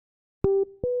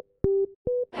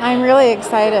I'm really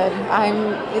excited.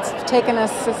 It's taken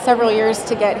us several years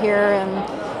to get here, and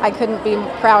I couldn't be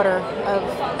prouder of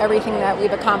everything that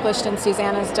we've accomplished and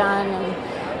Susanna's done, and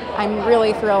I'm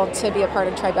really thrilled to be a part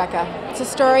of Tribeca. It's a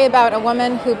story about a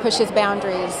woman who pushes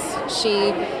boundaries.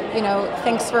 She,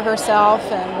 thinks for herself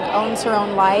and owns her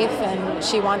own life, and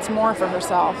she wants more for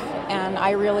herself. And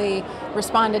I really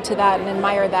responded to that and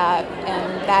admire that.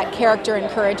 And that character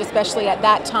and courage, especially at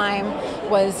that time,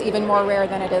 was even more rare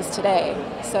than it is today.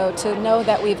 So to know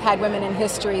that we've had women in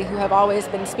history who have always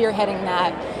been spearheading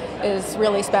that is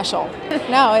really special.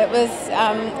 No, it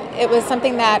was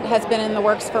something that has been in the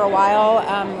works for a while.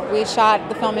 We shot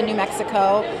the film in New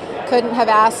Mexico. Couldn't have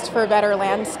asked for a better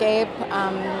landscape,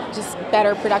 just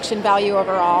better production value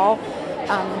overall.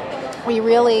 We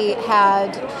really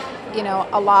had,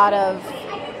 a lot of,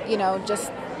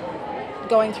 just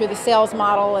going through the sales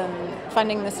model and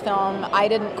funding this film. I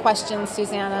didn't question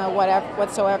Susanna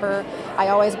whatsoever. I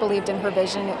always believed in her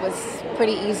vision. It was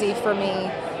pretty easy for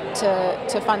me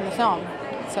to fund the film.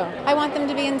 So I want them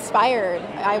to be inspired.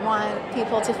 I want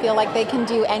people to feel like they can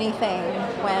do anything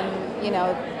when,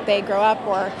 they grow up,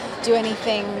 or do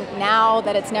anything now,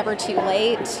 that it's never too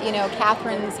late.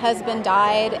 Catherine's husband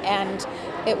died, and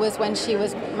it was when she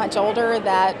was much older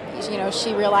that,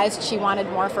 she realized she wanted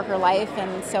more for her life.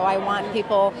 And so I want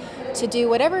people to do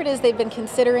whatever it is they've been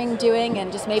considering doing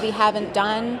and just maybe haven't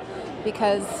done,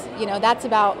 because, that's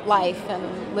about life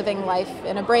and living life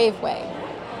in a brave way.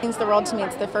 It means the world to me.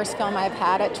 It's the first film I've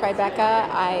had at Tribeca.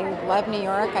 I love New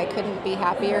York. I couldn't be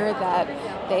happier that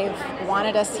they've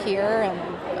wanted us here, and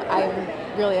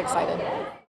I'm really excited.